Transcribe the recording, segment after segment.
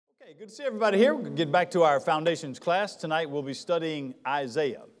Hey, good to see everybody here. We're going to get back to our foundations class. Tonight we'll be studying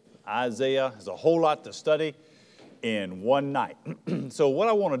Isaiah. Isaiah has a whole lot to study in one night. So what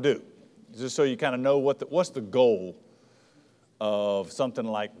I want to do, just so you kind of know what's the goal of something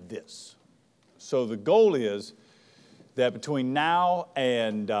like this. So the goal is that between now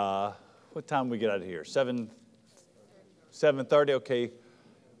and, what time we get out of here? 7:30, okay.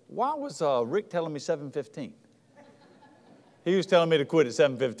 Why was Rick telling me 7:15? He was telling me to quit at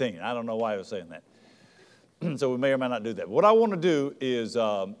 7:15. I don't know why he was saying that. So we may or may not do that. What I want to do is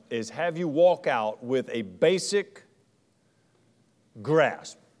have you walk out with a basic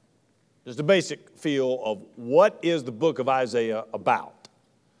grasp, just a basic feel of what is the book of Isaiah about.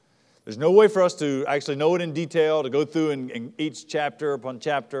 There's no way for us to actually know it in detail, to go through in each chapter upon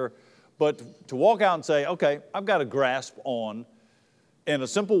chapter, but to walk out and say, okay, I've got a grasp on, in a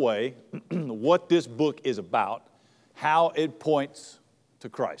simple way, what this book is about, how it points to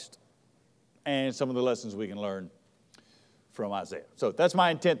Christ, and some of the lessons we can learn from Isaiah. So that's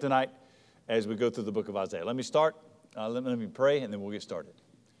my intent tonight as we go through the book of Isaiah. Let me start. Let me pray, and then we'll get started.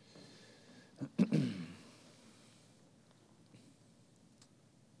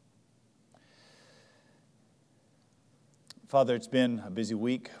 Father, it's been a busy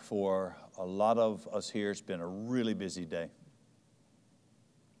week for a lot of us here. It's been a really busy day.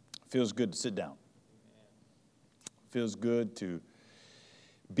 Feels good to sit down. Feels good to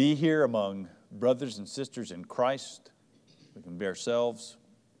be here among brothers and sisters in Christ. We can be ourselves.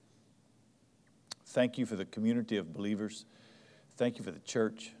 Thank you for the community of believers. Thank you for the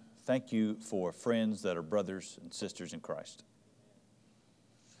church. Thank you for friends that are brothers and sisters in Christ.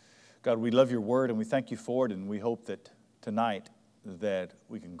 God, we love your word and we thank you for it, and we hope that tonight that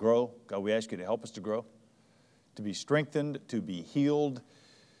we can grow. God, we ask you to help us to grow, to be strengthened, to be healed,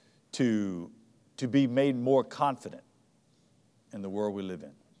 to be made more confident in the world we live in.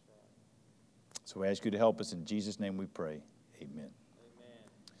 So we ask you to help us. In Jesus' name we pray. Amen.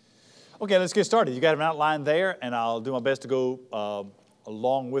 Okay, let's get started. You got an outline there, and I'll do my best to go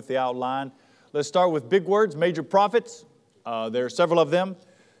along with the outline. Let's start with big words, major prophets. There are several of them.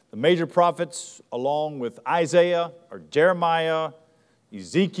 The major prophets, along with Isaiah, are Jeremiah,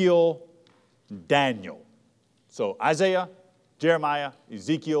 Ezekiel, Daniel. So Isaiah, Jeremiah,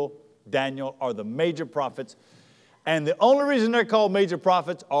 Ezekiel, Daniel are the major prophets. And the only reason they're called major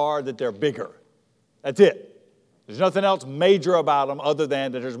prophets are that they're bigger. That's it. There's nothing else major about them other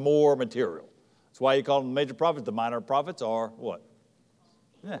than that there's more material. That's why you call them major prophets. The minor prophets are what?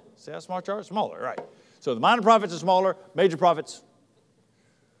 Yeah, see how smart you are? Smaller, right. So the minor prophets are smaller, major prophets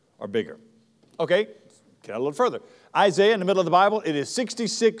are bigger. Okay, get a little further. Isaiah, in the middle of the Bible, it is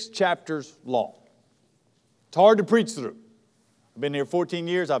 66 chapters long. It's hard to preach through. I've been here 14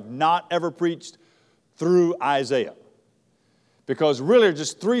 years. I've not ever preached through Isaiah, because really are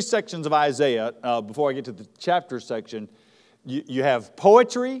just three sections of Isaiah. Before I get to the chapter section, you have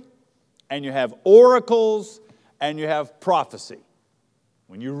poetry, and you have oracles, and you have prophecy.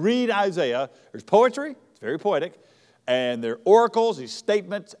 When you read Isaiah, there's poetry, it's very poetic, and there are oracles, these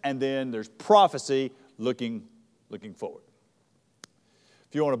statements, and then there's prophecy looking forward.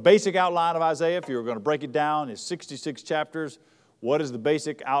 If you want a basic outline of Isaiah, if you're going to break it down, it's 66 chapters. What is the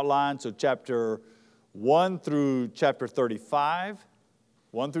basic outline? So chapter 1 through chapter 35.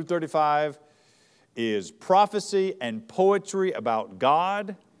 1 through 35 is prophecy and poetry about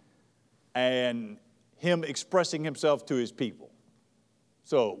God and Him expressing Himself to His people.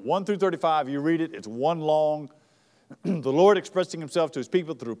 So 1 through 35, you read it, it's one long, the Lord expressing Himself to His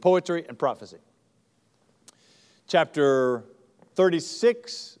people through poetry and prophecy. Chapter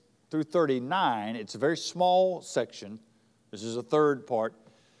 36 through 39, it's a very small section. This is a third part.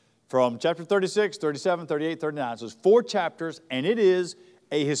 From chapter 36, 37, 38, 39. So it's 4 chapters, and it is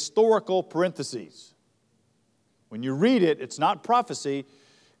a historical parenthesis. When you read it, it's not prophecy.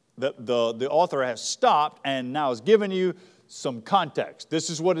 The author has stopped and now has given you some context. This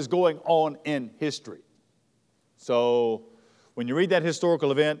is what is going on in history. So when you read that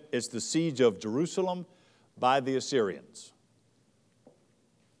historical event, it's the siege of Jerusalem by the Assyrians.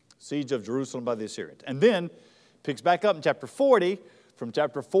 Siege of Jerusalem by the Assyrians. And then picks back up in chapter 40. From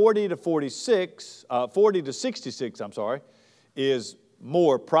chapter 40 to 66, is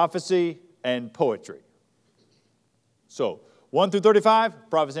more prophecy and poetry. So 1 through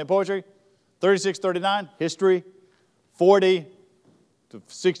 35, prophecy and poetry. 36, 39, history. 40 to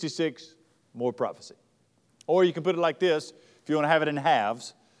 66, more prophecy. Or you can put it like this, if you want to have it in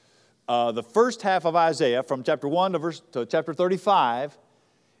halves. The first half of Isaiah, from chapter 1 to chapter 35,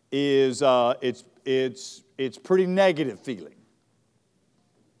 is it's pretty negative feeling.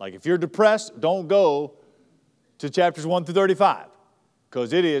 Like if you're depressed, don't go to chapters 1 through 35.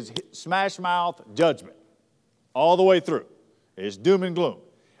 because it is smash mouth judgment all the way through. It's doom and gloom.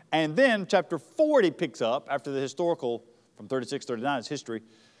 And then chapter 40 picks up after the historical, from 36, 39 is history.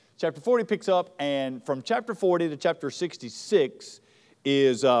 Chapter 40 picks up, and from chapter 40 to chapter 66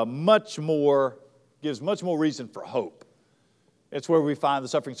 is gives much more reason for hope. It's where we find the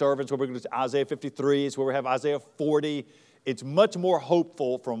suffering servants, where we're going to Isaiah 53. It's where we have Isaiah 40. It's much more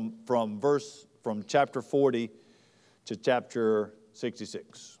hopeful from chapter 40 to chapter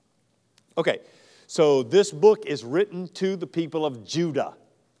 66. Okay, so this book is written to the people of Judah.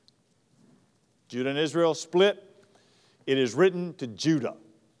 Judah and Israel split. It is written to Judah.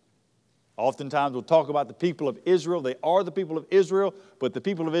 Oftentimes we'll talk about the people of Israel. They are the people of Israel, but the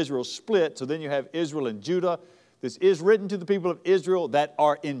people of Israel split, so then you have Israel and Judah. This is written to the people of Israel that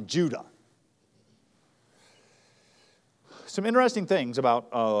are in Judah. Some interesting things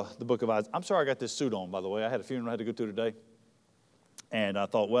about the book of Isaiah. I'm sorry I got this suit on, by the way. I had a funeral I had to go to today. And I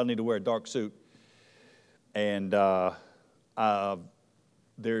thought, well, I need to wear a dark suit. And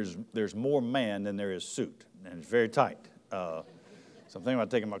there's more man than there is suit. And it's very tight. So I'm thinking about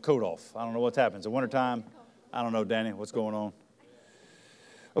taking my coat off. I don't know what's happening. It's the wintertime. I don't know, Danny, what's going on.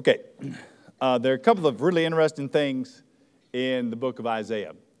 Okay. There are a couple of really interesting things in the book of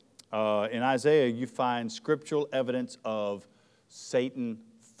Isaiah. In Isaiah, you find scriptural evidence of Satan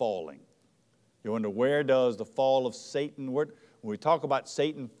falling. You wonder, where does the fall of Satan, when we talk about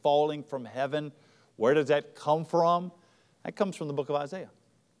Satan falling from heaven, where does that come from? That comes from the book of Isaiah.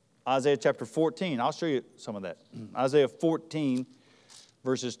 Isaiah chapter 14. I'll show you some of that. Isaiah 14,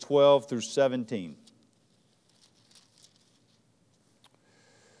 verses 12 through 17.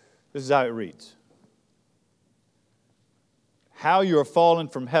 This is how it reads. How you are fallen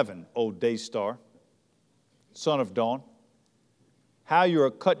from heaven, O day star, son of dawn. How you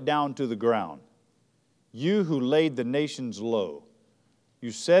are cut down to the ground, you who laid the nations low.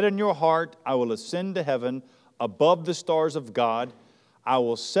 You said in your heart, I will ascend to heaven above the stars of God. I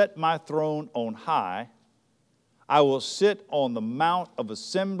will set my throne on high. I will sit on the mount of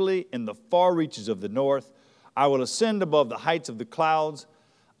assembly in the far reaches of the north. I will ascend above the heights of the clouds.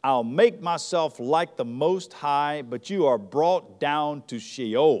 I'll make myself like the Most High, but you are brought down to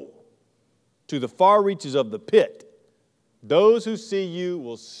Sheol, to the far reaches of the pit. Those who see you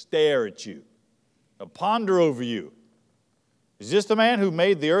will stare at you, they'll ponder over you. Is this the man who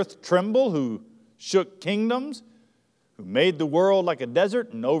made the earth tremble, who shook kingdoms, who made the world like a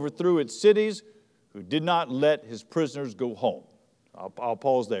desert and overthrew its cities, who did not let his prisoners go home? I'll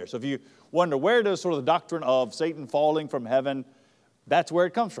pause there. So if you wonder, where does sort of the doctrine of Satan falling from heaven, that's where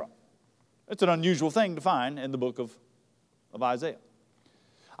it comes from. It's an unusual thing to find in the book of Isaiah.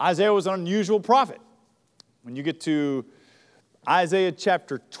 Isaiah was an unusual prophet. When you get to Isaiah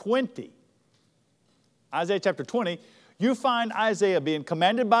chapter 20, you find Isaiah being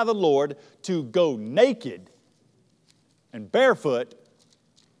commanded by the Lord to go naked and barefoot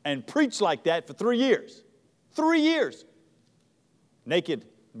and preach like that for 3 years. 3 years. Naked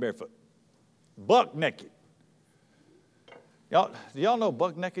and barefoot. Buck naked. Do y'all know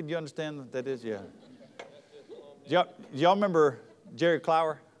buck naked? Do you understand what that is? Yeah. Do y'all remember Jerry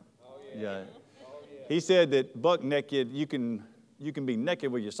Clower? Oh, yeah. He said that buck naked, you can be naked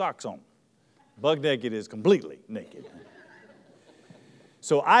with your socks on. Buck naked is completely naked.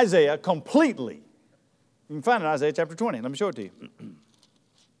 So Isaiah completely, you can find it in Isaiah chapter 20. Let me show it to you.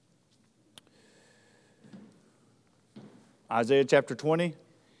 Isaiah chapter 20.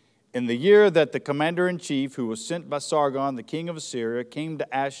 In the year that the commander-in-chief, who was sent by Sargon, the king of Assyria, came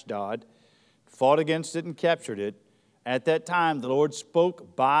to Ashdod, fought against it and captured it, at that time the Lord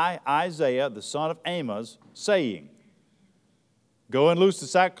spoke by Isaiah, the son of Amoz, saying, Go and loose the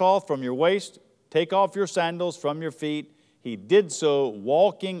sackcloth from your waist, take off your sandals from your feet. He did so,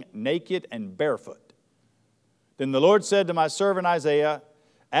 walking naked and barefoot. Then the Lord said to my servant Isaiah,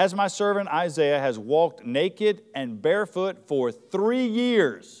 As my servant Isaiah has walked naked and barefoot for 3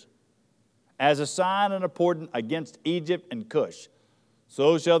 years, as a sign and a portent against Egypt and Cush,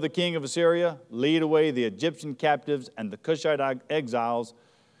 so shall the king of Assyria lead away the Egyptian captives and the Cushite exiles,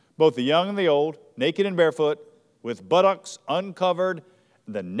 both the young and the old, naked and barefoot, with buttocks uncovered,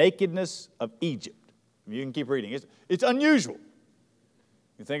 the nakedness of Egypt. You can keep reading. It's unusual.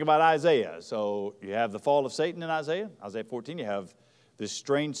 You think about Isaiah. So you have the fall of Satan in Isaiah 14. You have this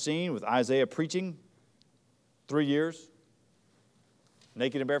strange scene with Isaiah preaching 3 years,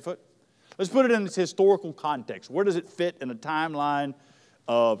 naked and barefoot. Let's put it in its historical context. Where does it fit in a timeline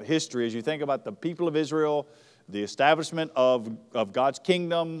of history as you think about the people of Israel, the establishment of God's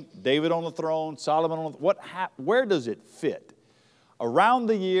kingdom, David on the throne, Solomon on the throne? Where does it fit? Around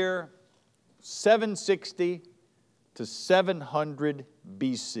the year 760 to to 700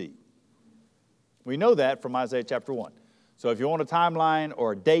 BC. We know that from Isaiah chapter 1. So if you want a timeline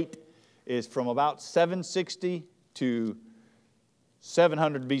or a date, it's from about 760 to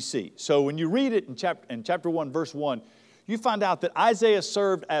 700 BC. So when you read it in chapter 1, verse 1, you find out that Isaiah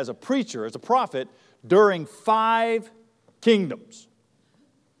served as a preacher, as a prophet, during 5 kingdoms.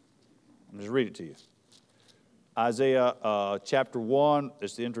 I'll just read it to you. Isaiah chapter 1,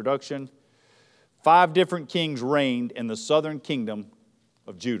 it's the introduction. 5 different kings reigned in the southern kingdom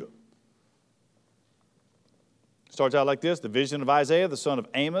of Judah. Starts out like this: the vision of Isaiah, the son of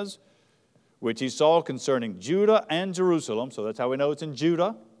Amos, which he saw concerning Judah and Jerusalem. So that's how we know it's in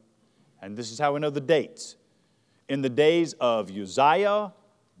Judah. And this is how we know the dates. In the days of Uzziah,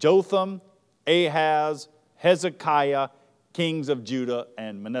 Jotham, Ahaz, Hezekiah, kings of Judah,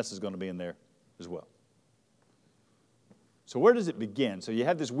 and Manasseh is going to be in there as well. So where does it begin? So you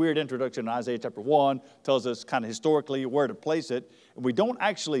have this weird introduction in Isaiah chapter 1, tells us kind of historically where to place it. And we don't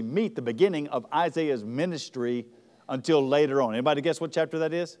actually meet the beginning of Isaiah's ministry until later on. Anybody guess what chapter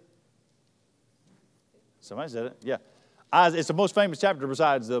that is? Somebody said it, yeah. It's the most famous chapter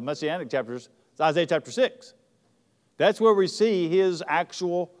besides the Messianic chapters. It's Isaiah chapter 6. That's where we see his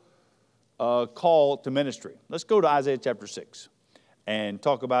actual call to ministry. Let's go to Isaiah chapter 6 and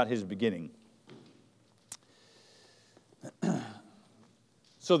talk about his beginning.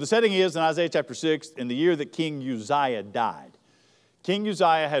 So the setting is in Isaiah chapter 6, in the year that King Uzziah died. King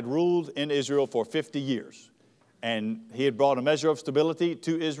Uzziah had ruled in Israel for 50 years. And he had brought a measure of stability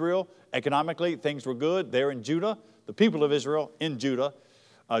to Israel. Economically, things were good. There in Judah, the people of Israel in Judah.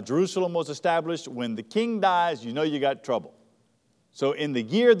 Jerusalem was established. When the king dies, you know you got trouble. So in the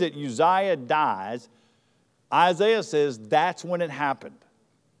year that Uzziah dies, Isaiah says that's when it happened.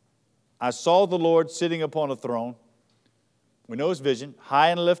 I saw the Lord sitting upon a throne. We know his vision,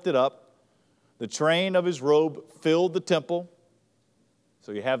 high and lifted up. The train of his robe filled the temple.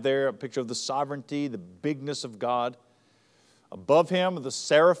 So you have there a picture of the sovereignty, the bigness of God. Above him, the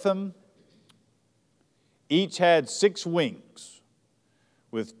seraphim. Each had 6 wings.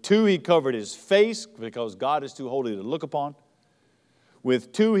 With 2 he covered his face, because God is too holy to look upon.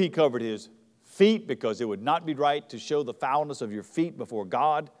 With 2 he covered his feet, because it would not be right to show the foulness of your feet before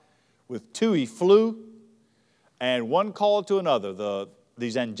God. With 2 he flew. And one called to another,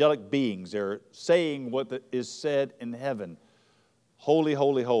 these angelic beings. They're saying what is said in heaven. Holy,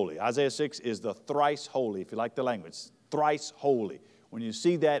 holy, holy. Isaiah 6 is the thrice holy, if you like the language. Thrice holy. When you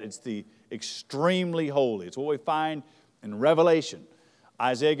see that, it's the extremely holy. It's what we find in Revelation.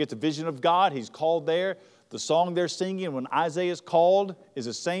 Isaiah gets a vision of God. He's called there. The song they're singing when Isaiah is called is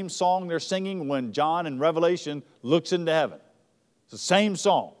the same song they're singing when John in Revelation looks into heaven. It's the same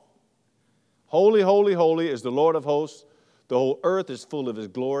song. Holy, holy, holy is the Lord of hosts. The whole earth is full of his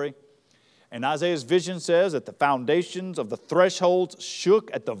glory. And Isaiah's vision says that the foundations of the thresholds shook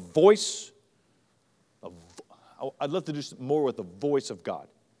at the voice of, I'd love to do more with the voice of God.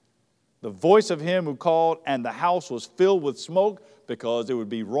 The voice of him who called, and the house was filled with smoke, because it would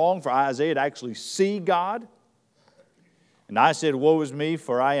be wrong for Isaiah to actually see God. And I said, woe is me,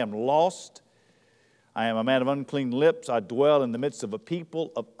 for I am lost. I am a man of unclean lips. I dwell in the midst of a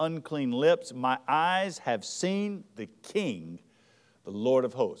people of unclean lips. My eyes have seen the King, the Lord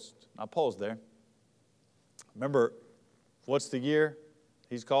of hosts. I'll pause there. Remember, what's the year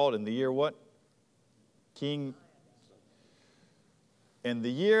he's called? In the year what? King. In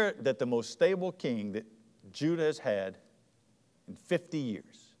the year that the most stable king that Judah has had in 50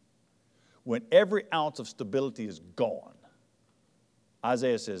 years, when every ounce of stability is gone,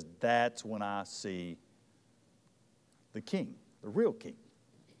 Isaiah says, that's when I see the king, the real king,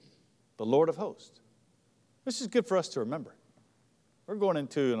 the Lord of hosts. This is good for us to remember. We're going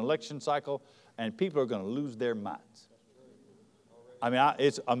into an election cycle, and people are going to lose their minds.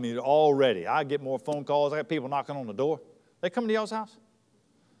 Already. I get more phone calls. I got people knocking on the door. They come to y'all's house.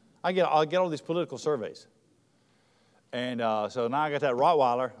 I get all these political surveys. And so now I got that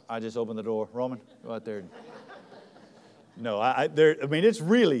Rottweiler. I just opened the door. Roman, go out there. No, it's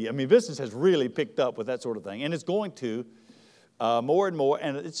really, business has really picked up with that sort of thing. And it's going to more and more.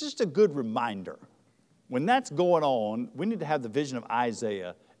 And it's just a good reminder. When that's going on, we need to have the vision of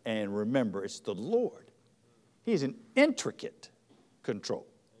Isaiah and remember it's the Lord. He's in intricate control.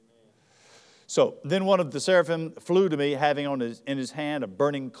 So then one of the seraphim flew to me, having in his hand a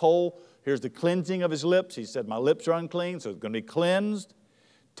burning coal. Here's the cleansing of his lips. He said, my lips are unclean, so it's going to be cleansed.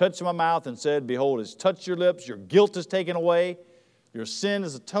 Touched my mouth and said, behold, it's touched your lips. Your guilt is taken away. Your sin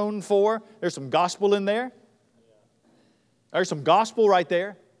is atoned for. There's some gospel in there. There's some gospel right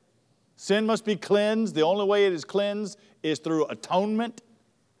there. Sin must be cleansed. The only way it is cleansed is through atonement.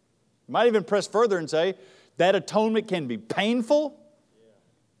 You might even press further and say That atonement can be painful.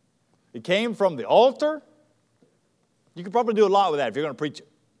 It came from the altar. You could probably do a lot with that if you're going to preach it.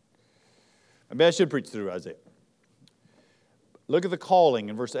 Maybe I should preach through Isaiah. Look at the calling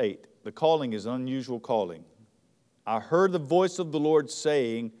in verse 8. The calling is an unusual calling. I heard the voice of the Lord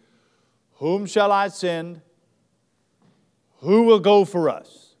saying, whom shall I send? Who will go for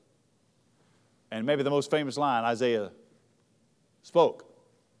us? And maybe the most famous line Isaiah spoke.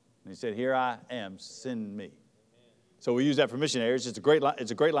 And he said, here I am, send me. So we use that for missionaries. It's a great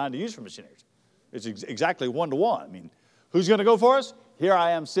line to use for missionaries. It's exactly one-to-one. I mean, who's going to go for us? Here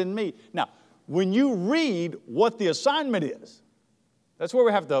I am, send me. Now, when you read what the assignment is, that's where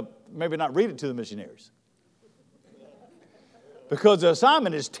we have to maybe not read it to the missionaries. Because the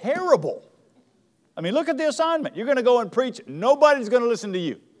assignment is terrible. I mean, look at the assignment. You're going to go and preach. Nobody's going to listen to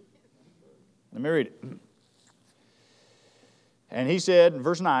you. Let me read it. And he said in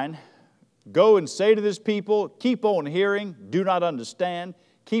verse 9, go and say to this people, keep on hearing, do not understand.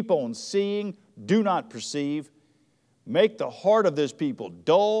 Keep on seeing, do not perceive. Make the heart of this people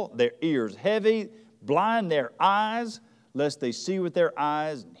dull, their ears heavy, blind their eyes, lest they see with their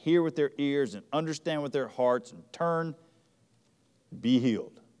eyes and hear with their ears and understand with their hearts and turn, be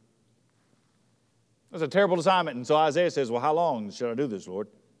healed. That's a terrible assignment. And so Isaiah says, well, how long should I do this, Lord?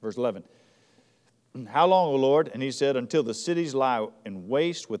 Verse 11. How long, O Lord? And he said, until the cities lie in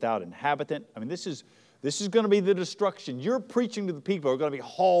waste without inhabitant. I mean, this is going to be the destruction. You're preaching to the people who are going to be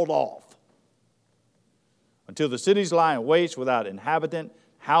hauled off. Until the cities lie in waste without inhabitant,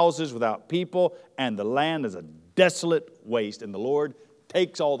 houses without people, and the land is a desolate waste, and the Lord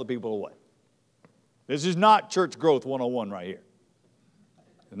takes all the people away. This is not church growth 101 right here.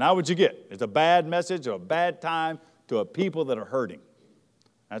 And now what you get? It's a bad message or a bad time to a people that are hurting.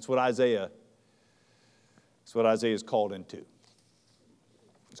 That's what Isaiah is called into.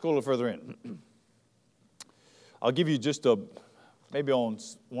 Let's go a little further in. I'll give you just maybe on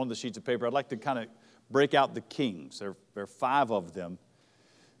one of the sheets of paper, I'd like to kind of break out the kings. There are 5 of them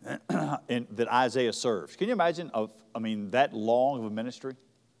that Isaiah serves. Can you imagine that long of a ministry?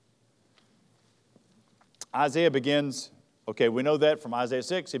 Isaiah begins, okay, we know that from Isaiah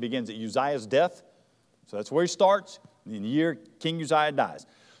 6. He begins at Uzziah's death. So that's where he starts. In the year King Uzziah dies.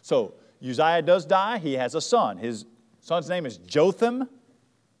 So Uzziah does die. He has a son. His son's name is Jotham.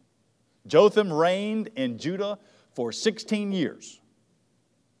 Jotham reigned in Judah for 16 years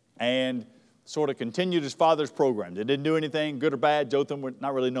and sort of continued his father's program. They didn't do anything, good or bad. Jotham was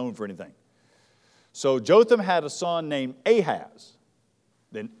not really known for anything. So Jotham had a son named Ahaz.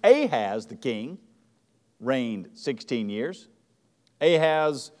 Then Ahaz, the king, reigned 16 years.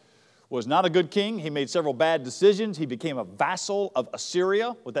 Ahaz was not a good king. He made several bad decisions. He became a vassal of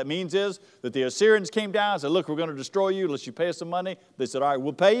Assyria. What that means is that the Assyrians came down and said, look, we're going to destroy you unless you pay us some money. They said, all right,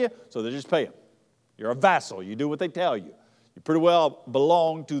 we'll pay you. So they just pay him. You're a vassal. You do what they tell you. You pretty well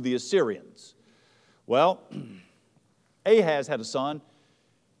belong to the Assyrians. Well, Ahaz had a son.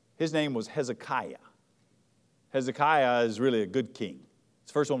 His name was Hezekiah. Hezekiah is really a good king.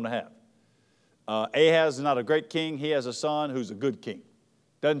 It's the first one to have. Ahaz is not a great king. He has a son who's a good king.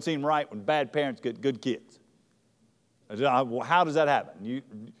 Doesn't seem right when bad parents get good kids. How does that happen?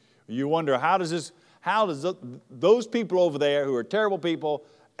 You wonder, how does those people over there who are terrible people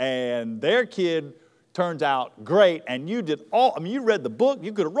and their kid turns out great, and you read the book,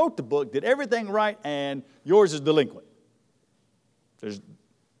 you could have wrote the book, did everything right, and yours is delinquent.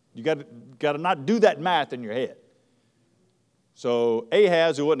 You got to not do that math in your head. So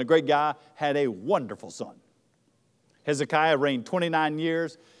Ahaz, who wasn't a great guy, had a wonderful son. Hezekiah reigned 29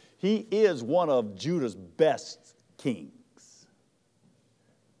 years. He is one of Judah's best kings.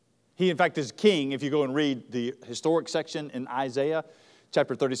 He, in fact, is king. If you go and read the historic section in Isaiah,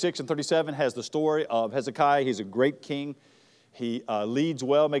 chapter 36 and 37 has the story of Hezekiah. He's a great king. He leads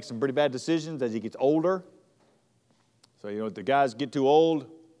well, makes some pretty bad decisions as he gets older. So, if the guys get too old,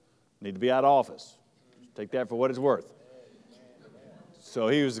 need to be out of office. Take that for what it's worth. So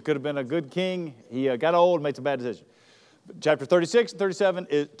could have been a good king. He got old and made some bad decisions. Chapter 36 and 37,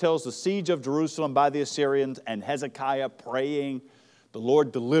 it tells the siege of Jerusalem by the Assyrians and Hezekiah praying, the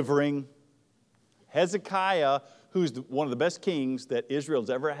Lord delivering. Hezekiah, who's one of the best kings that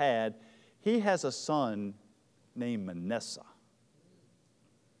Israel's ever had, he has a son named Manasseh.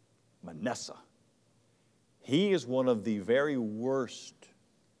 Manasseh. He is one of the very worst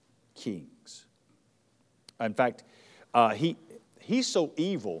kings. In fact, he's so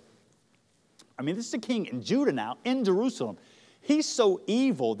evil. This is a king in Judah now, in Jerusalem. He's so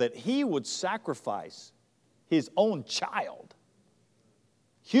evil that he would sacrifice his own child.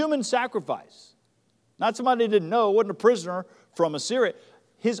 Human sacrifice. Not somebody he didn't know, wasn't a prisoner from Assyria.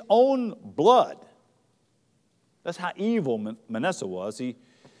 His own blood. That's how evil Manasseh was.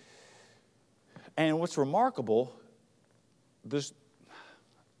 And what's remarkable,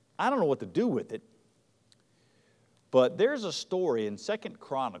 I don't know what to do with it, but there's a story in 2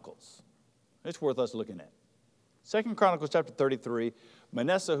 Chronicles. It's worth us looking at. 2 Chronicles chapter 33,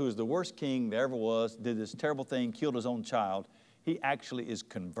 Manasseh, who is the worst king there ever was, did this terrible thing, killed his own child. He actually is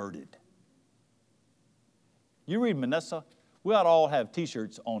converted. You read Manasseh, we ought to all have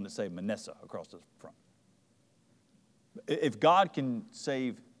T-shirts on that say Manasseh across the front. If God can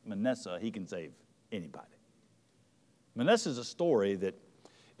save Manasseh, he can save anybody. Manasseh is a story that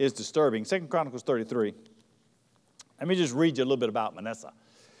is disturbing. 2 Chronicles 33. Let me just read you a little bit about Manasseh.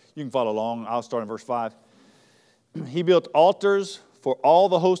 You can follow along. I'll start in verse 5. He built altars for all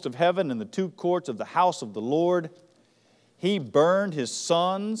the host of heaven in the two courts of the house of the Lord. He burned his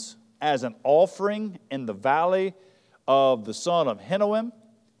sons as an offering in the valley of the son of Hinnom.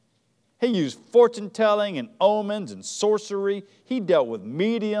 He used fortune-telling and omens and sorcery. He dealt with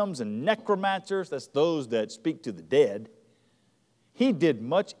mediums and necromancers. That's those that speak to the dead. He did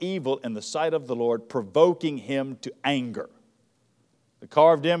much evil in the sight of the Lord, provoking him to anger. The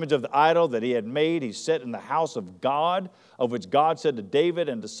carved image of the idol that he had made, he set in the house of God, of which God said to David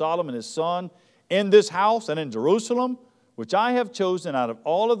and to Solomon his son, in this house and in Jerusalem, which I have chosen out of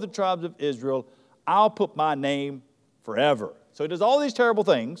all of the tribes of Israel, I'll put my name forever. So he does all these terrible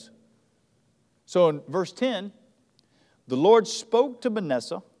things. So in verse 10, the Lord spoke to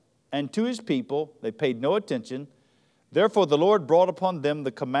Manasseh and to his people. They paid no attention. Therefore the Lord brought upon them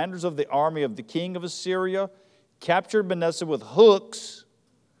the commanders of the army of the king of Assyria, captured Manasseh with hooks,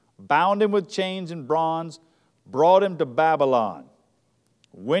 bound him with chains and bronze, brought him to Babylon.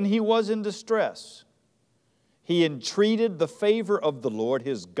 When he was in distress, he entreated the favor of the Lord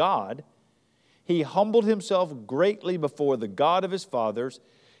his God. He humbled himself greatly before the God of his fathers.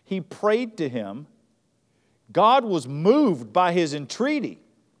 He prayed to him. God was moved by his entreaty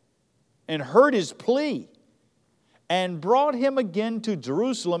and heard his plea and brought him again to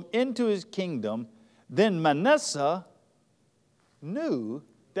Jerusalem into his kingdom. Then Manasseh knew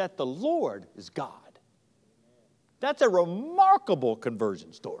that the Lord is God. That's a remarkable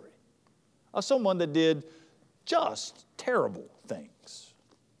conversion story of someone that did just terrible things.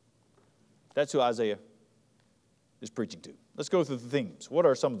 That's who Isaiah is preaching to. Let's go through the themes. What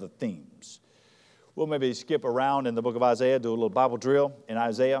are some of the themes? We'll maybe skip around in the book of Isaiah, do a little Bible drill in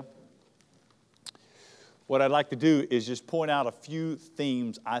Isaiah. What I'd like to do is just point out a few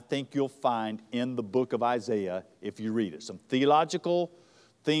themes I think you'll find in the book of Isaiah if you read it. Some theological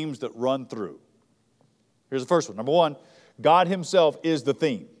themes that run through. Here's the first one. Number one, God himself is the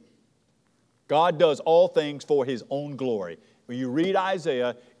theme. God does all things for his own glory. When you read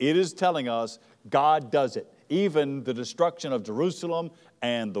Isaiah, it is telling us God does it. Even the destruction of Jerusalem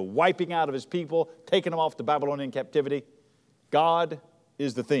and the wiping out of his people, taking them off to Babylonian captivity, God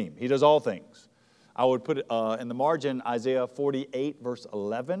is the theme. He does all things. I would put it in the margin, Isaiah 48, verse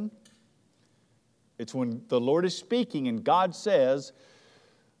 11. It's when the Lord is speaking and God says,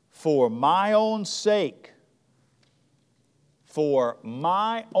 for my own sake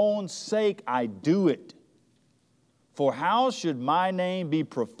I do it. For how should my name be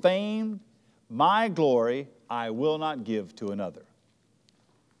profaned? My glory I will not give to another.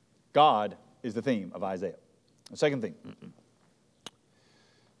 God is the theme of Isaiah. The second theme.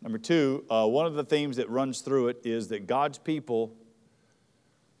 Number two, one of the themes that runs through it is that God's people,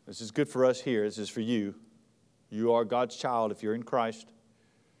 this is good for us here, this is for you. You are God's child if you're in Christ.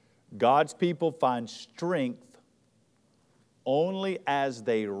 God's people find strength only as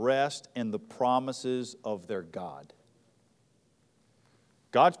they rest in the promises of their God.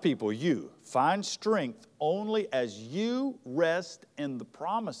 God's people, you, find strength only as you rest in the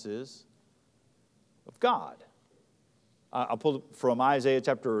promises of God. I'll pull from Isaiah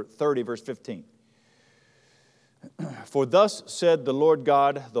chapter 30, verse 15. For thus said the Lord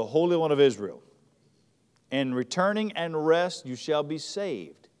God, the Holy One of Israel, in returning and rest you shall be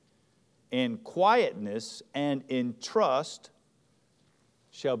saved. In quietness and in trust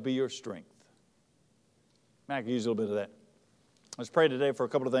shall be your strength. I can use a little bit of that. Let's pray today for a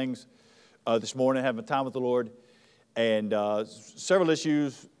couple of things this morning, having time with the Lord, and several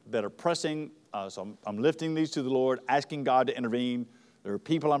issues that are pressing. So I'm lifting these to the Lord, asking God to intervene. There are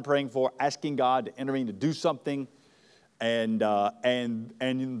people I'm praying for, asking God to intervene, to do something. And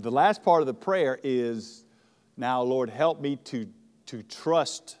the last part of the prayer is, now, Lord, help me to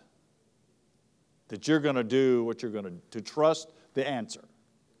trust that you're going to do what you're going to trust the answer.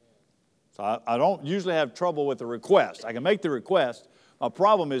 So I don't usually have trouble with the request. I can make the request. My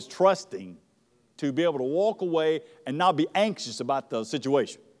problem is trusting to be able to walk away and not be anxious about the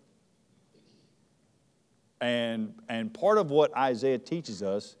situation. And part of what Isaiah teaches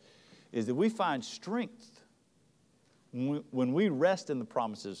us is that we find strength when we rest in the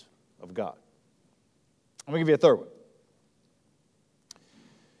promises of God. I'm going to give you a third one.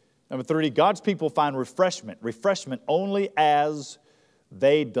 Number 3, God's people find refreshment only as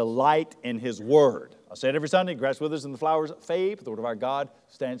they delight in His Word. I say it every Sunday, grass withers and the flowers fade, but the Word of our God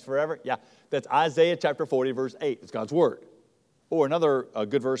stands forever. Yeah, that's Isaiah chapter 40, verse 8. It's God's Word. Or another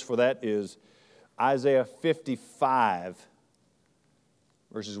good verse for that is Isaiah 55,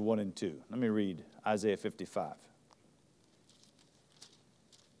 verses 1 and 2. Let me read Isaiah 55.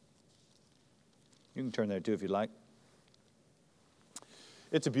 You can turn there too if you'd like.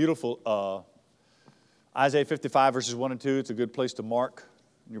 It's a beautiful Isaiah 55, verses 1 and 2. It's a good place to mark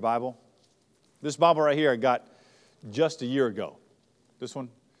in your Bible. This Bible right here I got just a year ago. This one.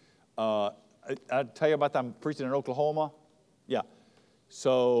 I tell you about that I'm preaching in Oklahoma. Yeah.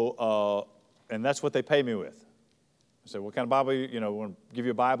 So, and that's what they pay me with. I said, what kind of Bible, we want to give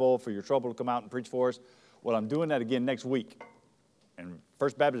you a Bible for your trouble to come out and preach for us. Well, I'm doing that again next week in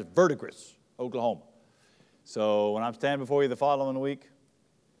First Baptist Verdigris, Oklahoma. So when I'm standing before you the following week,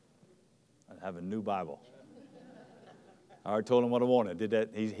 I have a new Bible. I already told him what I wanted. Did that.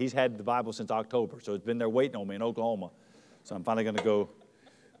 He's had the Bible since October, so it's been there waiting on me in Oklahoma. So I'm finally going to go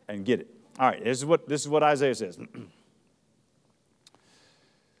and get it. All right, this is what Isaiah says.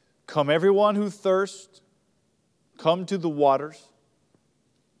 Come everyone who thirsts, come to the waters,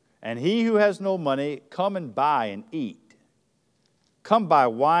 and he who has no money, come and buy and eat. Come buy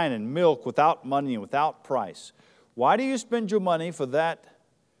wine and milk without money and without price. Why do you spend your money for that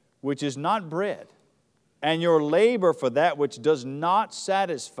which is not bread, and your labor for that which does not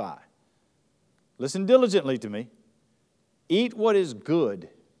satisfy? Listen diligently to me. Eat what is good,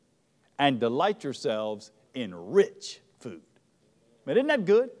 and delight yourselves in rich food. Man, isn't that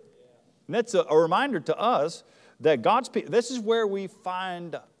good? And that's a reminder to us that God's people, this is where we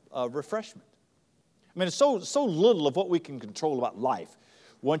find refreshment. I mean, it's so little of what we can control about life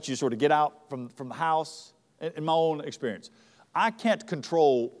once you sort of get out from the house. In my own experience, I can't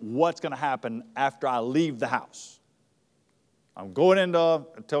control what's going to happen after I leave the house. I'm going into,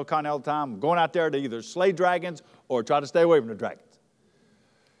 I tell Connie all the time, I'm going out there to either slay dragons or try to stay away from the dragons.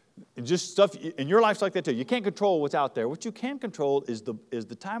 Just stuff in your life's like that too. You can't control what's out there. What you can control is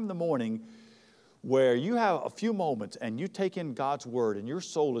the time in the morning where you have a few moments and you take in God's Word and your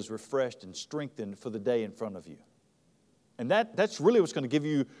soul is refreshed and strengthened for the day in front of you. And that's really what's going to give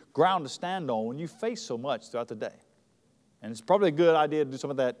you ground to stand on when you face so much throughout the day. And it's probably a good idea to do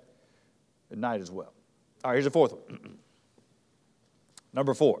some of that at night as well. All right, here's the fourth one.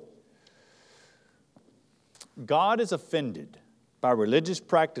 Number 4. God is offended by religious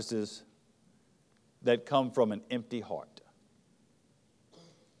practices that come from an empty heart.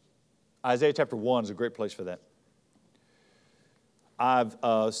 Isaiah chapter 1 is a great place for that. I've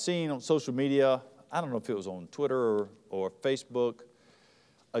seen on social media, I don't know if it was on Twitter or Facebook,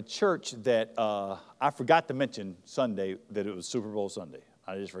 a church that I forgot to mention Sunday that it was Super Bowl Sunday.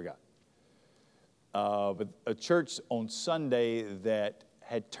 I just forgot. But a church on Sunday that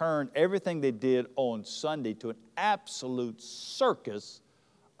had turned everything they did on Sunday to an absolute circus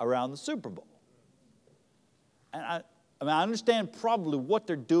around the Super Bowl. And I understand probably what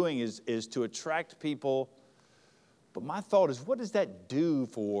they're doing is to attract people, but my thought is, what does that do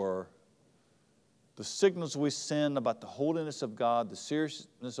for the signals we send about the holiness of God, the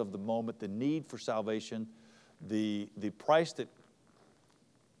seriousness of the moment, the need for salvation, the price that...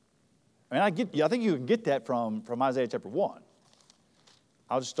 I think you can get that from Isaiah chapter 1.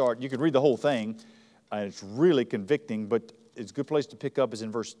 I'll just start. You can read the whole thing, and it's really convicting, but it's a good place to pick up is in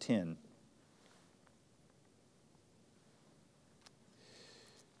verse 10.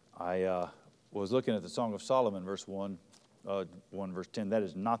 I was looking at the Song of Solomon, verse 1, verse 10. That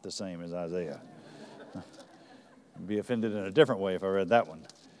is not the same as Isaiah. I'd be offended in a different way if I read that one.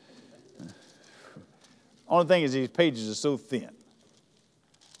 Only thing is these pages are so thin.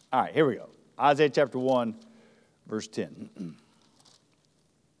 All right, here we go. Isaiah chapter 1, verse 10.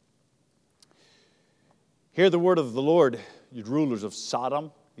 Hear the word of the Lord, you rulers of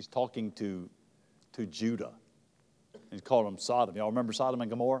Sodom. He's talking to Judah. He's called them Sodom. Y'all remember Sodom and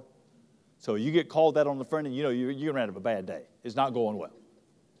Gomorrah? So you get called that on the front, and you know you're going to have a bad day. It's not going well.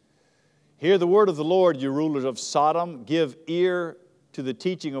 Hear the word of the Lord, you rulers of Sodom. Give ear to the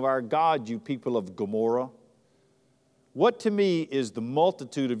teaching of our God, you people of Gomorrah. What to me is the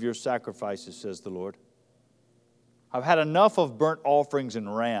multitude of your sacrifices, says the Lord. I've had enough of burnt offerings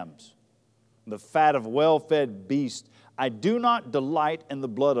and rams, the fat of well-fed beasts. I do not delight in the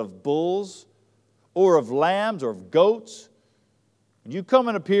blood of bulls or of lambs or of goats. When you come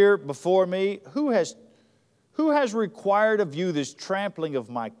and appear before me, who has Who has required of you this trampling of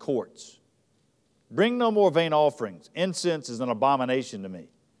my courts? Bring no more vain offerings. Incense is an abomination to me.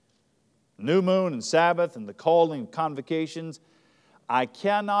 New moon and Sabbath and the calling of convocations. I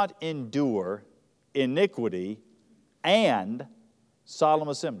cannot endure iniquity and solemn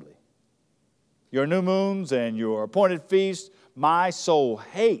assembly. Your new moons and your appointed feasts, my soul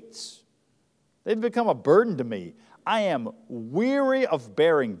hates. They've become a burden to me. I am weary of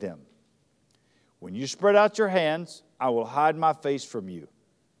bearing them. When you spread out your hands, I will hide my face from you.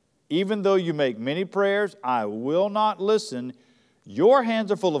 Even though you make many prayers, I will not listen. Your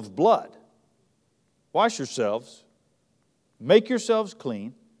hands are full of blood. Wash yourselves. Make yourselves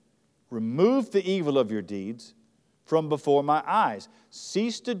clean. Remove the evil of your deeds from before my eyes.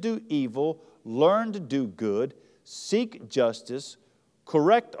 Cease to do evil. Learn to do good. Seek justice.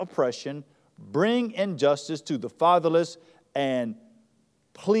 Correct oppression. Bring injustice to the fatherless. And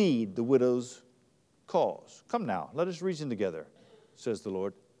plead the widow's cause. Come now, let us reason together, says the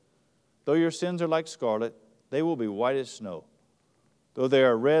Lord. Though your sins are like scarlet, they will be white as snow. Though they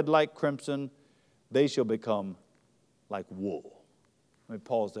are red like crimson, they shall become like wool. Let me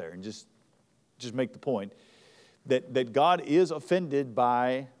pause there and just make the point that God is offended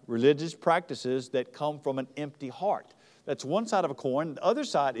by religious practices that come from an empty heart. That's one side of a coin. The other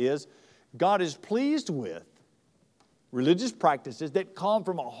side is God is pleased with religious practices that come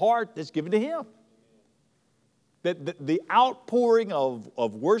from a heart that's given to Him. That the outpouring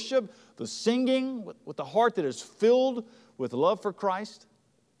of worship, the singing with the heart that is filled with love for Christ.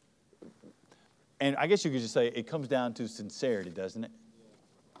 And I guess you could just say it comes down to sincerity, doesn't it?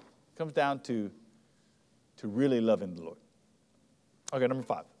 It comes down to really loving the Lord. Okay, number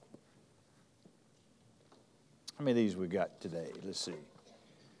 5. How many of these we got today? Let's see.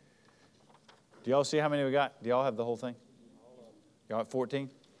 Do y'all see how many we got? Do y'all have the whole thing? Y'all have 14?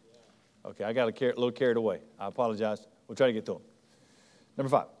 Okay, I got a little carried away. I apologize. We'll try to get to them. Number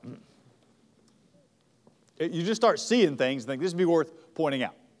 5. You just start seeing things and think this would be worth pointing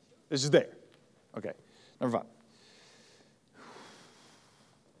out. This is there. Okay, number 5.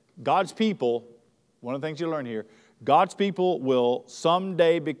 God's people, one of the things you learn here, God's people will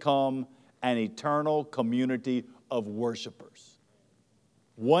someday become an eternal community of worshipers.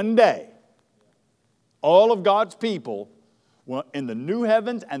 One day, all of God's people in the new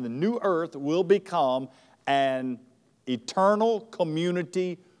heavens and the new earth will become an eternal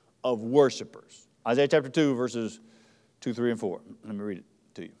community of worshipers. Isaiah chapter 2, verses 2, 3, and 4. Let me read it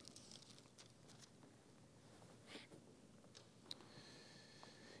to you.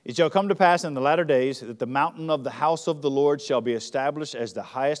 It shall come to pass in the latter days that the mountain of the house of the Lord shall be established as the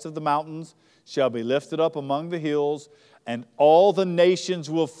highest of the mountains, shall be lifted up among the hills, and all the nations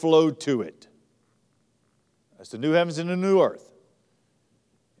will flow to it. That's the new heavens and the new earth.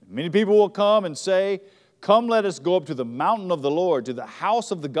 Many people will come and say, come, let us go up to the mountain of the Lord, to the house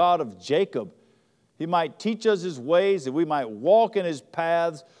of the God of Jacob. He might teach us His ways, that we might walk in His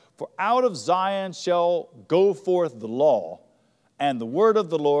paths. For out of Zion shall go forth the law, and the word of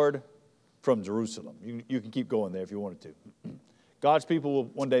the Lord from Jerusalem. You can keep going there if you wanted to. God's people will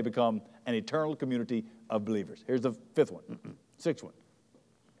one day become an eternal community of believers. Here's the 5th one. 6th one.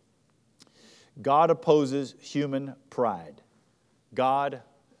 God opposes human pride. God,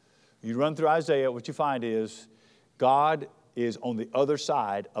 you run through Isaiah, what you find is God is on the other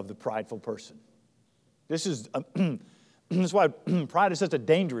side of the prideful person. This is why pride is such a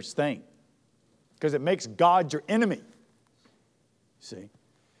dangerous thing, because it makes God your enemy. See?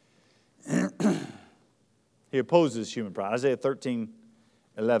 He opposes human pride. Isaiah 13,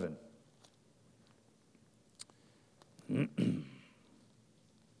 11.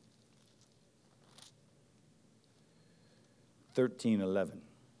 13:11.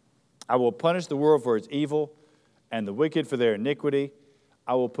 I will punish the world for its evil and the wicked for their iniquity.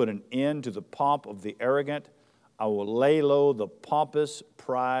 I will put an end to the pomp of the arrogant. I will lay low the pompous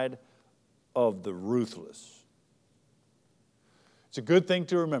pride of the ruthless. It's a good thing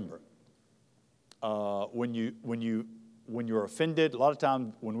to remember. When you're offended, a lot of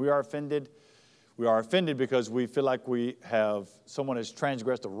times when we are offended because we feel like someone has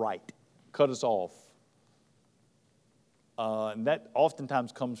transgressed a right, cut us off. And that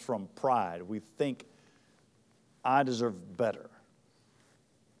oftentimes comes from pride. We think, I deserve better.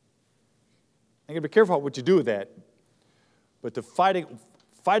 You got to be careful what you do with that. But the fighting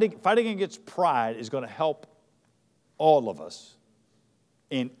against pride is going to help all of us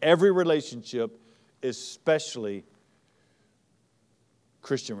in every relationship, especially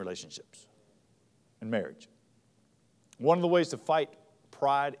Christian relationships and marriage. One of the ways to fight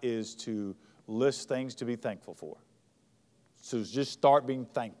pride is to list things to be thankful for. So just start being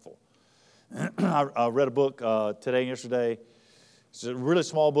thankful. I read a book today and yesterday. It's a really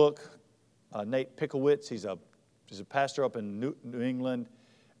small book. Nate Picklewitz, he's a pastor up in New England,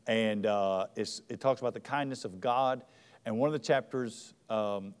 and it talks about the kindness of God. And one of the chapters,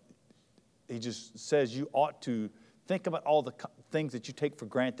 he just says you ought to think about all the things that you take for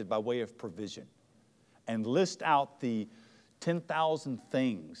granted by way of provision, and list out the 10,000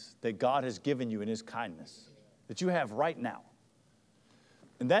 things that God has given you in His kindness that you have right now.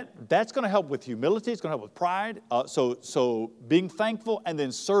 And that's going to help with humility. It's going to help with pride. So being thankful and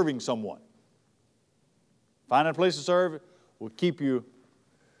then serving someone. Finding a place to serve will keep you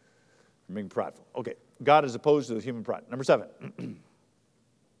from being prideful. Okay, God is opposed to the human pride. Number 7.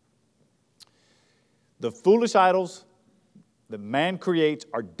 The foolish idols that man creates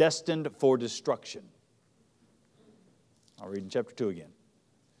are destined for destruction. I'll read in chapter 2 again.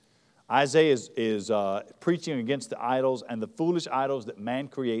 Isaiah is preaching against the idols and the foolish idols that man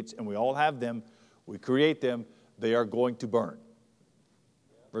creates, and we all have them. We create them. They are going to burn.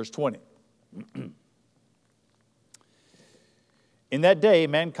 Verse 20. In that day,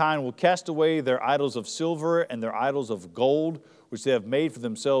 mankind will cast away their idols of silver and their idols of gold, which they have made for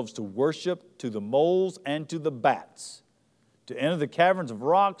themselves to worship, to the moles and to the bats, to enter the caverns of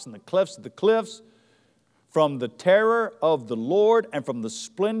rocks and the clefts of the cliffs, from the terror of the Lord and from the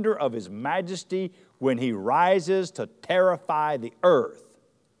splendor of His majesty when He rises to terrify the earth.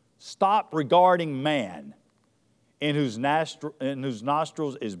 Stop regarding man, in whose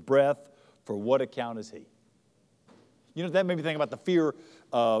nostrils is breath, for what account is he? You know, that made me think about the fear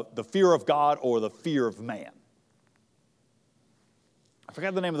of God or the fear of man. I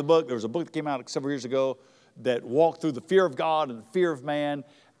forgot the name of the book. There was a book that came out several years ago that walked through the fear of God and the fear of man,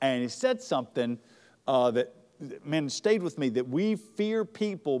 and he said something that stayed with me, that we fear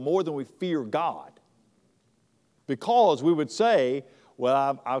people more than we fear God. Because we would say,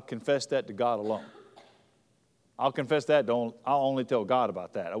 well, I'll confess that to God alone. I'll confess that. I'll only tell God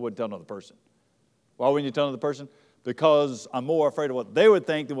about that. I wouldn't tell another person. Why wouldn't you tell another person? Because I'm more afraid of what they would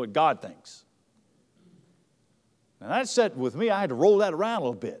think than what God thinks. Now that set with me, I had to roll that around a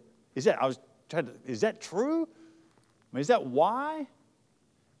little bit. Is that true? I mean, is that why?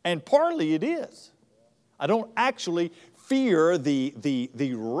 And partly it is. I don't actually fear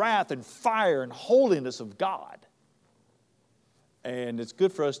the wrath and fire and holiness of God. And it's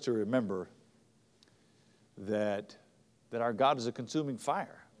good for us to remember that our God is a consuming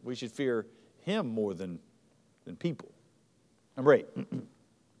fire. We should fear Him more than people. Number 8.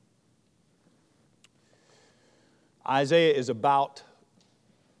 Isaiah is about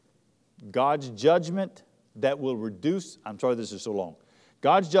God's judgment that will reduce, I'm sorry this is so long.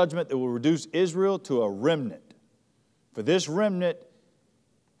 God's judgment that will reduce Israel to a remnant. For this remnant,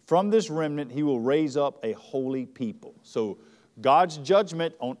 from this remnant, He will raise up a holy people. So God's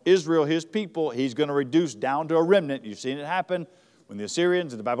judgment on Israel, His people, He's going to reduce down to a remnant. You've seen it happen when the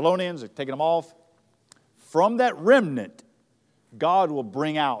Assyrians and the Babylonians are taking them off. From that remnant, God will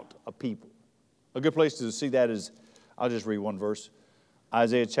bring out a people. A good place to see that is, I'll just read one verse.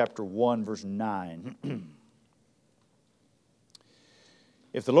 Isaiah chapter 1, verse 9.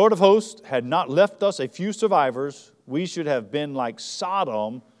 If the Lord of hosts had not left us a few survivors, we should have been like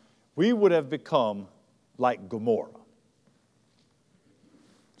Sodom. We would have become like Gomorrah.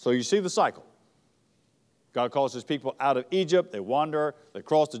 So you see the cycle. God calls His people out of Egypt. They wander. They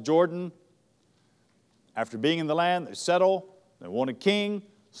cross the Jordan. After being in the land, they settle. They want a king.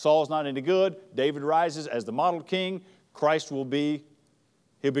 Saul's not any good. David rises as the model king. Christ he'll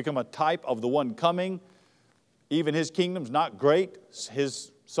become a type of the one coming. Even his kingdom's not great.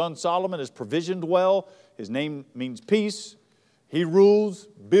 His son Solomon is provisioned well. His name means peace. He rules,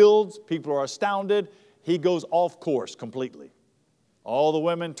 builds. People are astounded. He goes off course completely. All the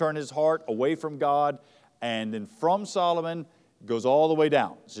women turn his heart away from God. And then from Solomon, it goes all the way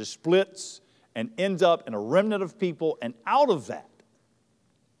down. It just splits and ends up in a remnant of people. And out of that,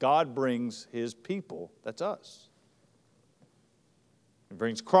 God brings His people. That's us. He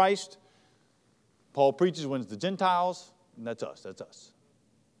brings Christ. Paul preaches, wins the Gentiles, and that's us. That's us.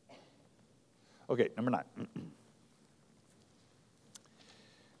 Okay, number 9.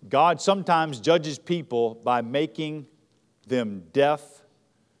 God sometimes judges people by making them deaf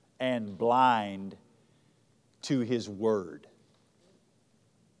and blind to His word.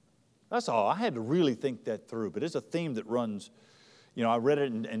 That's all. I had to really think that through, but it's a theme that runs. You know, I read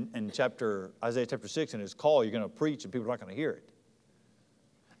it in Isaiah chapter 6, and His call, you're going to preach, and people are not going to hear it.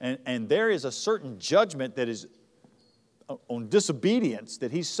 And there is a certain judgment that is on disobedience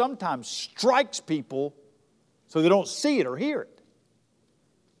that He sometimes strikes people so they don't see it or hear it.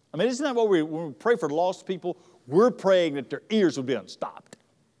 I mean, isn't that what when we pray for lost people, we're praying that their ears will be unstopped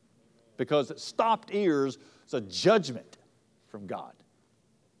because stopped ears is a judgment from God.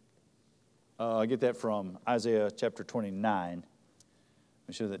 I get that from Isaiah chapter 29. Let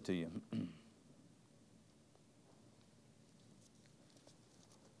me show that to you.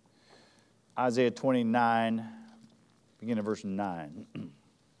 Isaiah 29, beginning at verse 9.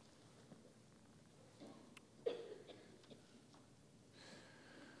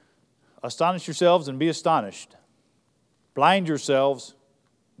 Astonish yourselves and be astonished. Blind yourselves,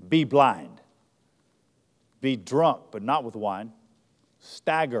 be blind. Be drunk, but not with wine.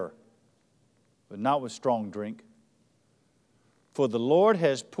 Stagger, but not with strong drink. For the Lord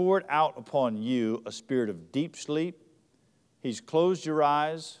has poured out upon you a spirit of deep sleep. He's closed your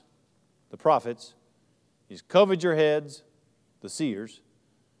eyes, the prophets. He's covered your heads, the seers.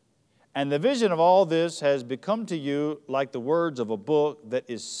 And the vision of all this has become to you like the words of a book that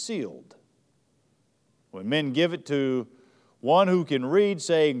is sealed. When men give it to one who can read,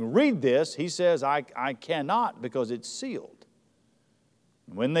 saying, read this, he says, I cannot, because it's sealed.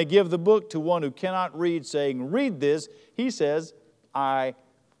 And when they give the book to one who cannot read, saying, read this, he says, I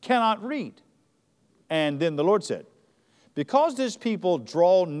cannot read. And then the Lord said, because this people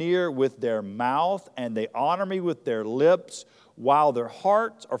draw near with their mouth, and they honor me with their lips, while their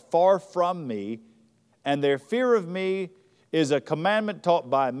hearts are far from me, and their fear of me is a commandment taught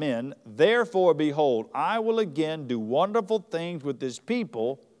by men. Therefore, behold, I will again do wonderful things with this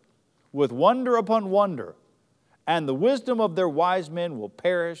people, with wonder upon wonder. And the wisdom of their wise men will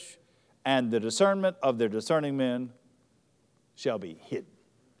perish, and the discernment of their discerning men shall be hidden.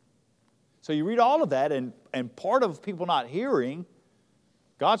 So you read all of that, and part of people not hearing,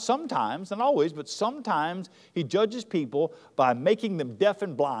 God sometimes, not always, but sometimes He judges people by making them deaf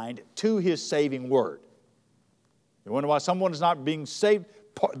and blind to His saving word. You wonder why someone is not being saved?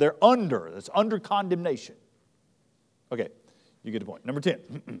 It's under condemnation. Okay, you get the point. Number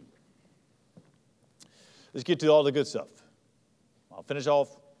 10. Let's get to all the good stuff. I'll finish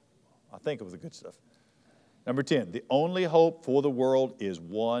off, I think, with the good stuff. Number 10, the only hope for the world is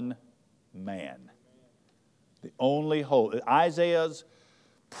one man. The only hope. Isaiah's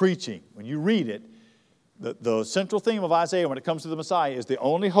preaching, when you read it, the central theme of Isaiah when it comes to the Messiah is the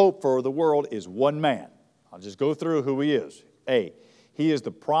only hope for the world is one man. I'll just go through who he is. A, he is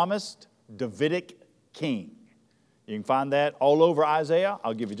the promised Davidic king. You can find that all over Isaiah.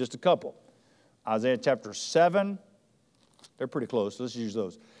 I'll give you just a couple. Isaiah chapter 7. They're pretty close. Let's use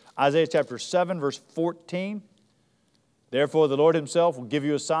those. Isaiah chapter 7, verse 14. Therefore the Lord Himself will give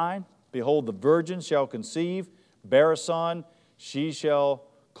you a sign. Behold, the virgin shall conceive, bear a son. She shall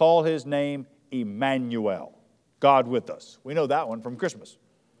call his name Emmanuel, God with us. We know that one from Christmas.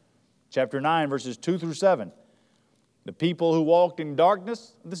 Chapter 9, verses 2 through 7. The people who walked in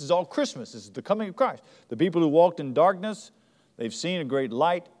darkness, this is all Christmas, this is the coming of Christ. The people who walked in darkness, they've seen a great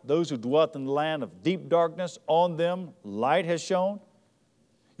light. Those who dwelt in the land of deep darkness, on them light has shone.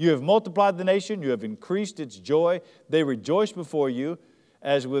 You have multiplied the nation, you have increased its joy. They rejoice before you,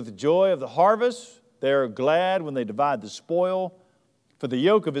 as with joy of the harvest. They are glad when they divide the spoil. For the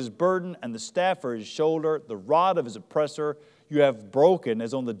yoke of his burden and the staff for his shoulder, the rod of his oppressor, you have broken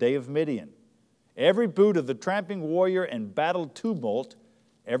as on the day of Midian. Every boot of the tramping warrior and battle tumult,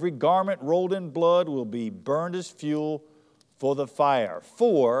 every garment rolled in blood will be burned as fuel for the fire.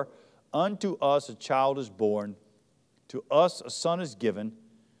 For unto us a child is born, to us a son is given,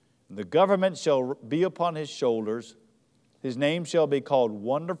 and the government shall be upon his shoulders. His name shall be called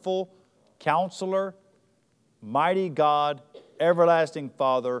Wonderful, Counselor, Mighty God, Everlasting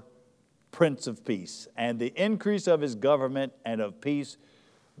Father, Prince of Peace. And the increase of his government and of peace,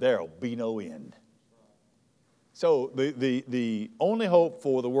 there will be no end. So the only hope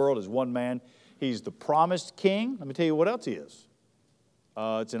for the world is one man. He's the promised king. Let me tell you what else he is.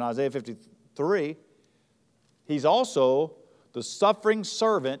 It's in Isaiah 53. He's also the suffering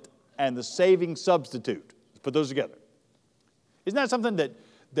servant and the saving substitute. Let's put those together. Isn't that something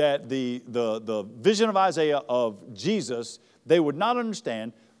that the vision of Isaiah of Jesus, they would not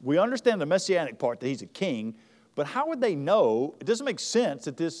understand? We understand the messianic part, that he's a king, but how would they know? It doesn't make sense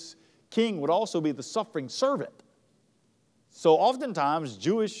that this king would also be the suffering servant. So oftentimes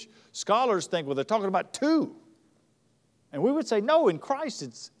Jewish scholars think, well, they're talking about two. And we would say, no, in Christ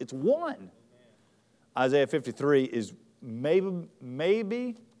it's one. Isaiah 53 is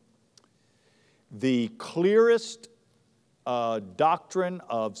maybe the clearest doctrine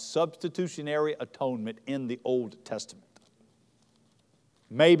of substitutionary atonement in the Old Testament.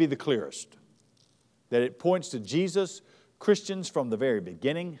 Maybe the clearest. That it points to Jesus. Christians from the very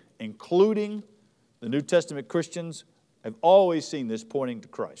beginning, including the New Testament Christians, have always seen this pointing to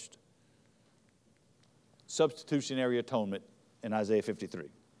Christ. Substitutionary atonement in Isaiah 53.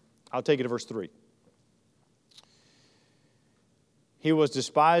 I'll take it to verse 3. He was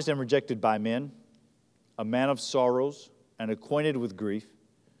despised and rejected by men, a man of sorrows and acquainted with grief,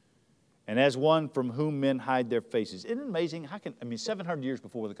 and as one from whom men hide their faces. Isn't it amazing? 700 years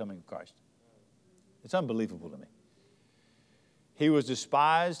before the coming of Christ. It's unbelievable to me. He was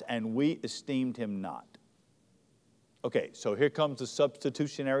despised and we esteemed him not. Okay, so here comes the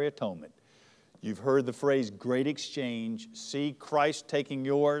substitutionary atonement. You've heard the phrase great exchange. See Christ taking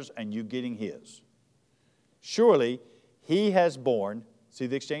yours and you getting his. Surely he has borne, see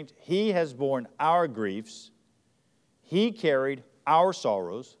the exchange? He has borne our griefs. He carried our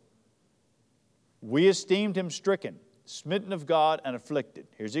sorrows. We esteemed him stricken, smitten of God, and afflicted.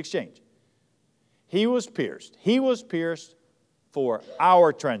 Here's the exchange. He was pierced. He was pierced for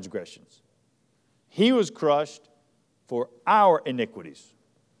our transgressions. He was crushed for our iniquities.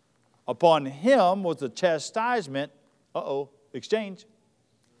 Upon him was the chastisement, exchange,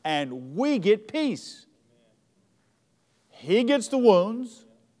 and we get peace. He gets the wounds.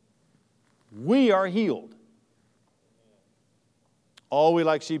 We are healed. All we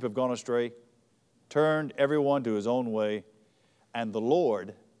like sheep have gone astray, turned everyone to his own way, and the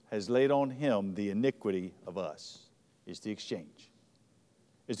Lord has laid on him the iniquity of us. It's the exchange.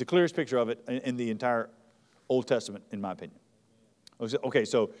 It's the clearest picture of it in the entire Old Testament, in my opinion. Okay,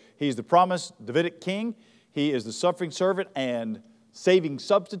 so he's the promised Davidic king. He is the suffering servant and saving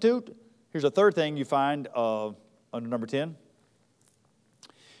substitute. Here's a third thing you find under number 10.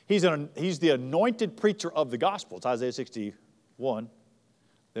 He's the anointed preacher of the gospel. It's Isaiah 61.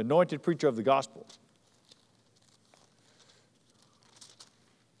 The anointed preacher of the gospel.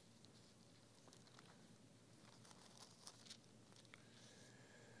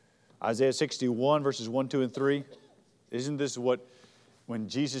 Isaiah 61, verses 1, 2, and 3. Isn't this what, when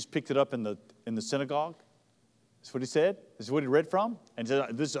Jesus picked it up in the synagogue? That's what he said. This is what he read from. And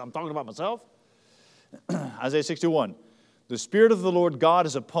he said, I'm talking about myself. Isaiah 61. The Spirit of the Lord God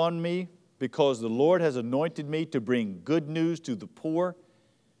is upon me, because the Lord has anointed me to bring good news to the poor.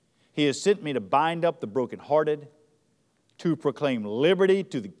 He has sent me to bind up the brokenhearted, to proclaim liberty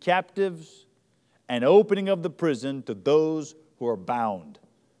to the captives, and opening of the prison to those who are bound.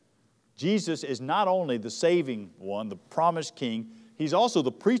 Jesus is not only the saving one, the promised king, he's also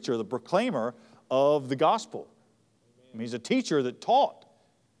the preacher, the proclaimer of the gospel. He's a teacher that taught.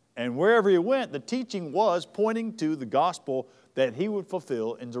 And wherever he went, the teaching was pointing to the gospel that he would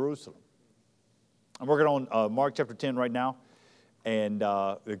fulfill in Jerusalem. I'm working on Mark chapter 10 right now, and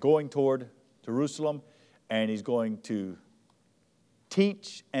they're going toward Jerusalem, and he's going to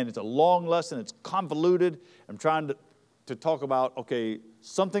teach, and it's a long lesson. It's convoluted. I'm trying to talk about,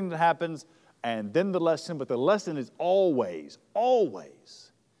 something that happens, and then the lesson, but the lesson is always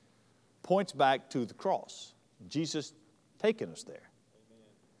points back to the cross. Jesus taking us there.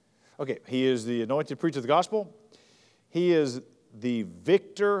 Okay, he is the anointed preacher of the gospel. He is the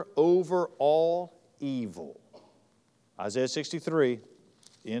victor over all evil. Isaiah 63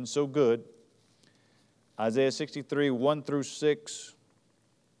 ends so good. Isaiah 63, 1 through 6.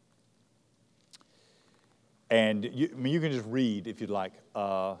 And you can just read if you'd like.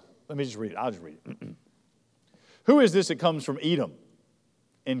 Let me just read it. I'll just read it. Who is this that comes from Edom,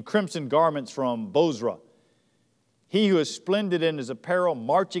 in crimson garments from Bozrah? He who is splendid in his apparel,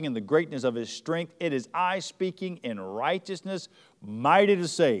 marching in the greatness of his strength. It is I speaking in righteousness, mighty to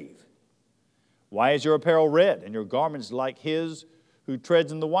save. Why is your apparel red, and your garments like his who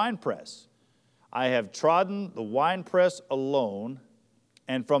treads in the winepress? I have trodden the winepress alone,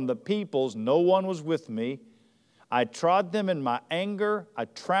 and from the peoples no one was with me. I trod them in my anger, I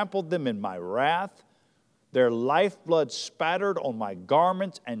trampled them in my wrath. Their lifeblood spattered on my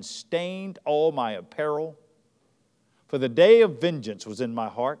garments and stained all my apparel. For the day of vengeance was in my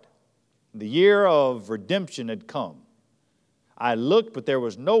heart. The year of redemption had come. I looked, but there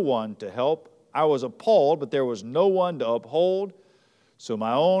was no one to help. I was appalled, but there was no one to uphold. So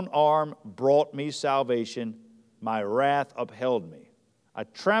my own arm brought me salvation. My wrath upheld me. I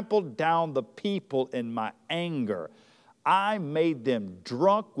trampled down the people in my anger. I made them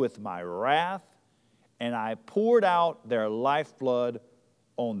drunk with my wrath, and I poured out their lifeblood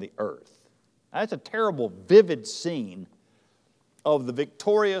on the earth. That's a terrible, vivid scene of the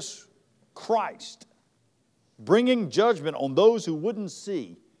victorious Christ bringing judgment on those who wouldn't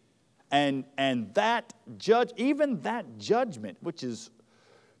see. And that even that judgment, which is,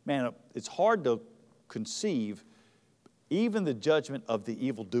 it's hard to conceive, even the judgment of the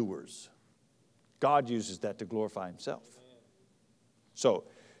evildoers, God uses that to glorify himself. So,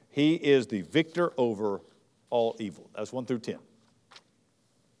 he is the victor over all evil. That's 1 through 10.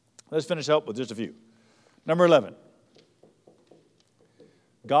 Let's finish up with just a few. Number 11.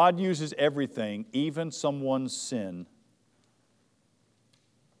 God uses everything, even someone's sin,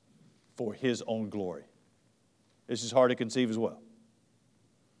 for His own glory. This is hard to conceive as well.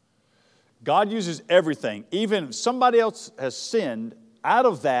 God uses everything, even if somebody else has sinned, out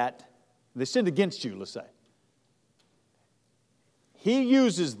of that, they sinned against you, let's say. He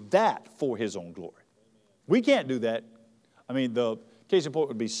uses that for His own glory. We can't do that. I mean, the case in point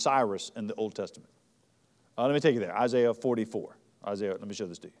would be Cyrus in the Old Testament. Let me take you there. Isaiah 44. Let me show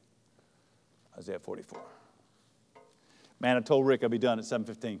this to you. Isaiah 44. Man, I told Rick I'd be done at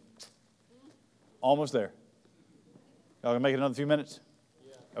 7:15. Almost there. Y'all gonna make it another few minutes?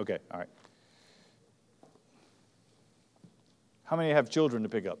 Yeah. Okay, all right. How many have children to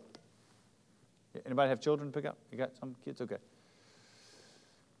pick up? Anybody have children to pick up? You got some kids? Okay.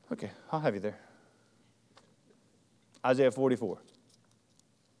 Okay, I'll have you there. Isaiah 44.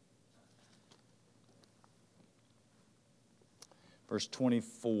 Verse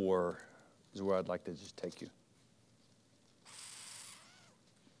 24 is where I'd like to just take you.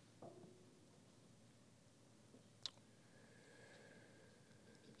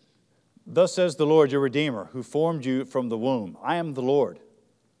 Thus says the Lord, your Redeemer, who formed you from the womb. I am the Lord,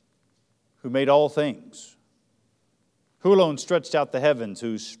 who made all things, who alone stretched out the heavens,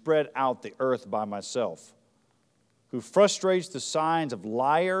 who spread out the earth by myself, who frustrates the signs of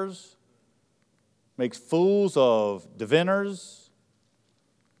liars, makes fools of diviners,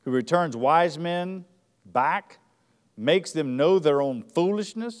 who returns wise men back, makes them know their own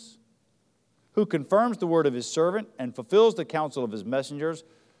foolishness, who confirms the word of His servant and fulfills the counsel of His messengers,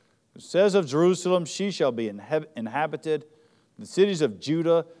 who says of Jerusalem, she shall be inhabited, the cities of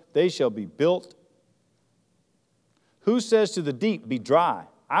Judah, they shall be built. Who says to the deep, be dry,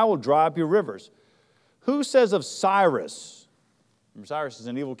 I will dry up your rivers. Who says of Cyrus, remember Cyrus is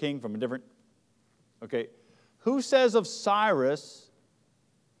an evil king from a different, okay. Who says of Cyrus,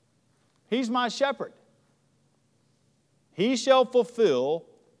 he's my shepherd. He shall fulfill,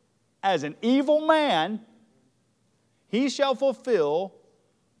 as an evil man, he shall fulfill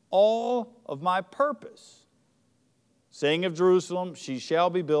all of my purpose. Saying of Jerusalem, she shall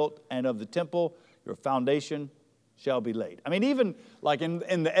be built, and of the temple, your foundation shall be laid. I mean, even like in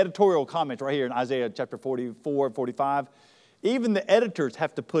the editorial comments right here in Isaiah chapter 44, 45, even the editors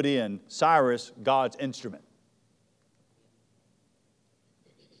have to put in Cyrus, God's instrument.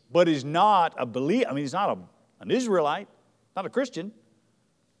 But he's not a believer. I mean, he's not an Israelite, not a Christian.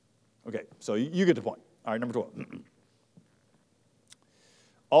 Okay, so you get the point. All right, number 12.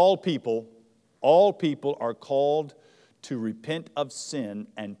 All people are called to repent of sin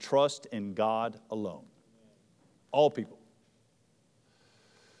and trust in God alone. All people.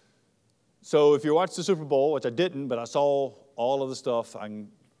 So if you watched the Super Bowl, which I didn't, but I saw all of the stuff,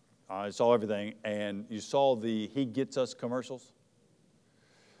 I saw everything, and you saw the He Gets Us commercials.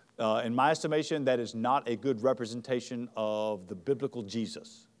 In my estimation, that is not a good representation of the biblical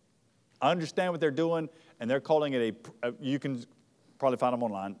Jesus. I understand what they're doing, and they're calling it you can probably find them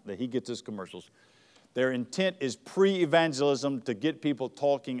online, the He Gets Us commercials. Their intent is pre-evangelism to get people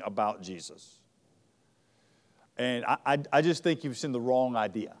talking about Jesus. And I just think you've seen the wrong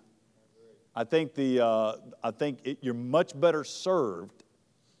idea. I think you're much better served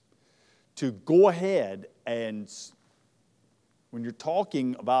to go ahead and, when you're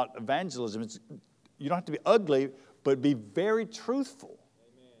talking about evangelism, you don't have to be ugly, but be very truthful.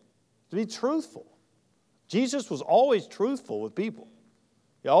 Amen. To be truthful. Jesus was always truthful with people.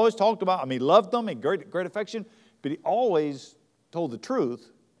 He always talked about, he loved them in great affection, but he always told the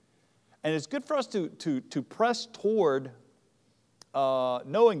truth. And it's good for us to press toward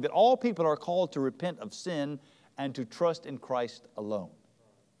knowing that all people are called to repent of sin and to trust in Christ alone.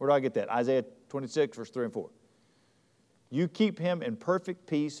 Where do I get that? Isaiah 26, verse 3 and 4. You keep him in perfect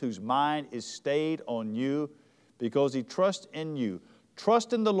peace whose mind is stayed on you because he trusts in you.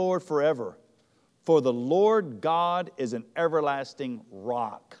 Trust in the Lord forever, for the Lord God is an everlasting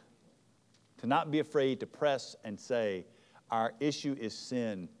rock. To not be afraid to press and say, our issue is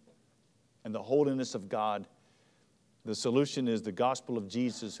sin and the holiness of God. The solution is the gospel of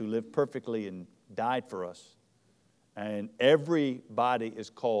Jesus, who lived perfectly and died for us. And everybody is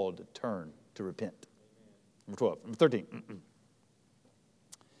called to turn, to repent. Number 12. Number 13.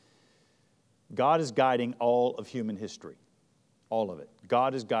 God is guiding all of human history. All of it.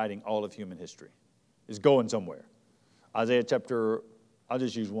 God is guiding all of human history. It's going somewhere. Isaiah chapter, I'll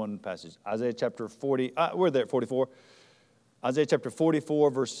just use one passage. Isaiah chapter 40, we're there at 44. Isaiah chapter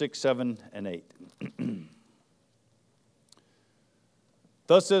 44, verse 6, 7, and 8.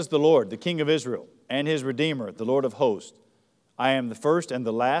 Thus says the Lord, the King of Israel, and his Redeemer, the Lord of hosts. I am the first and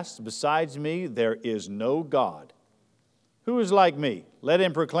the last. Besides me, there is no God. Who is like me? Let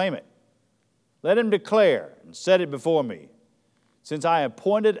him proclaim it. Let him declare and set it before me. Since I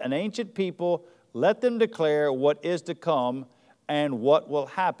appointed an ancient people, let them declare what is to come and what will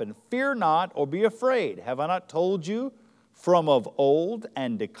happen. Fear not or be afraid. Have I not told you from of old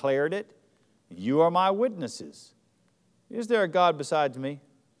and declared it? You are my witnesses. Is there a God besides me?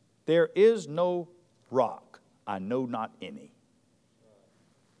 There is no rock. I know not any.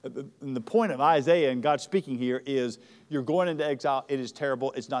 And the point of Isaiah and God speaking here is you're going into exile. It is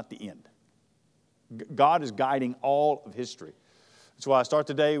terrible. It's not the end. God is guiding all of history. That's why I start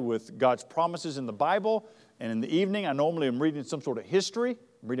today with God's promises in the Bible. And in the evening, I normally am reading some sort of history.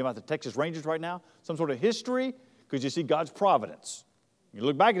 I'm reading about the Texas Rangers right now. Some sort of history, because you see God's providence. You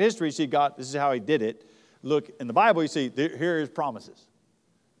look back at history, you see God, this is how He did it. Look in the Bible, you see, here are His promises.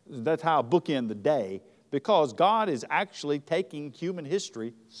 That's how I bookend the day, because God is actually taking human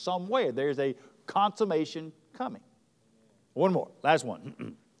history somewhere. There's a consummation coming. One more, last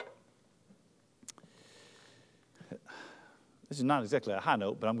one. This is not exactly a high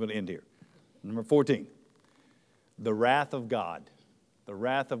note, but I'm going to end here. Number 14. The wrath of God. The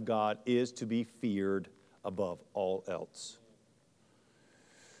wrath of God is to be feared above all else.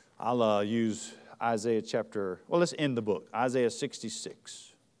 I'll use Isaiah let's end the book. Isaiah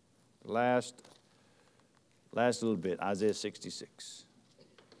 66. Last little bit, Isaiah 66.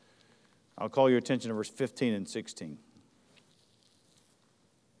 I'll call your attention to verse 15 and 16.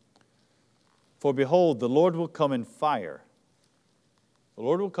 For behold, the Lord will come in fire. The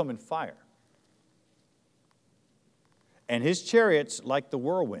Lord will come in fire. And His chariots like the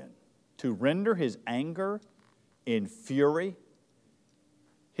whirlwind, to render His anger in fury,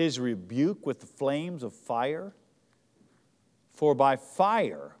 His rebuke with the flames of fire. For by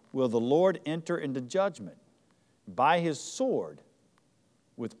fire will the Lord enter into judgment, by His sword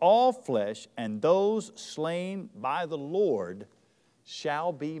with all flesh, and those slain by the Lord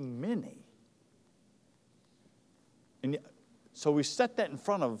shall be many. And so we set that in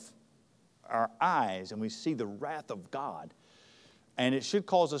front of our eyes and we see the wrath of God. And it should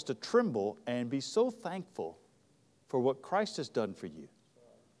cause us to tremble and be so thankful for what Christ has done for you.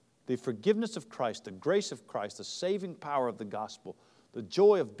 The forgiveness of Christ, the grace of Christ, the saving power of the gospel, the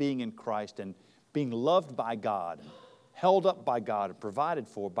joy of being in Christ and being loved by God, and held up by God and provided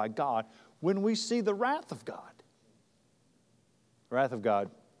for by God when we see the wrath of God. The wrath of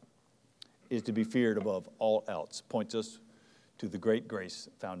God is to be feared above all else. Points us to the great grace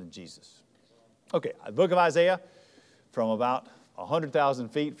found in Jesus. Okay, the book of Isaiah, from about 100,000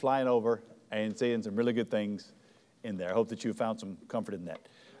 feet flying over and seeing some really good things in there. I hope that you found some comfort in that.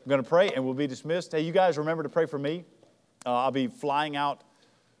 I'm going to pray and we'll be dismissed. Hey, you guys remember to pray for me. I'll be flying out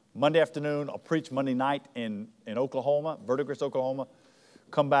Monday afternoon. I'll preach Monday night in Oklahoma, Verdigris, Oklahoma.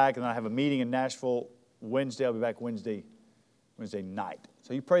 Come back and then I have a meeting in Nashville Wednesday. I'll be back Wednesday night.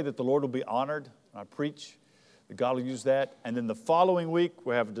 So you pray that the Lord will be honored when I preach, that God will use that. And then the following week,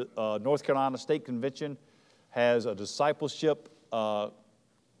 we have North Carolina State Convention has a discipleship, I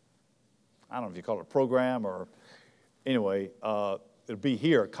don't know if you call it a program or anyway, it'll be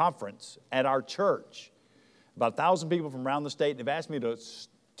here, a conference at our church. About 1,000 people from around the state have asked me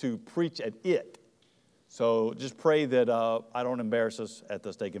to preach at it. So just pray that I don't embarrass us at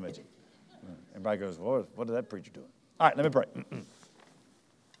the state convention. Everybody goes, well, what is that preacher doing? All right, let me pray.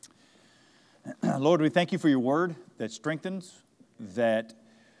 Lord, we thank you for your word that strengthens, that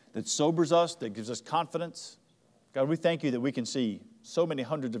sobers us, that gives us confidence. God, we thank you that we can see so many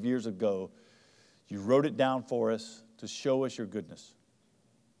hundreds of years ago, you wrote it down for us to show us your goodness.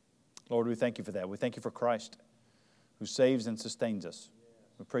 Lord, we thank you for that. We thank you for Christ who saves and sustains us.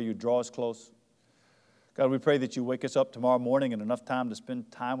 We pray you draw us close. God, we pray that you wake us up tomorrow morning in enough time to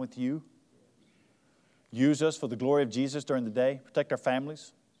spend time with you. Use us for the glory of Jesus during the day. Protect our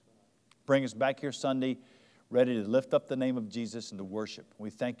families. Bring us back here Sunday, ready to lift up the name of Jesus and to worship. We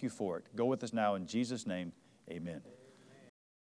thank you for it. Go with us now in Jesus' name. Amen.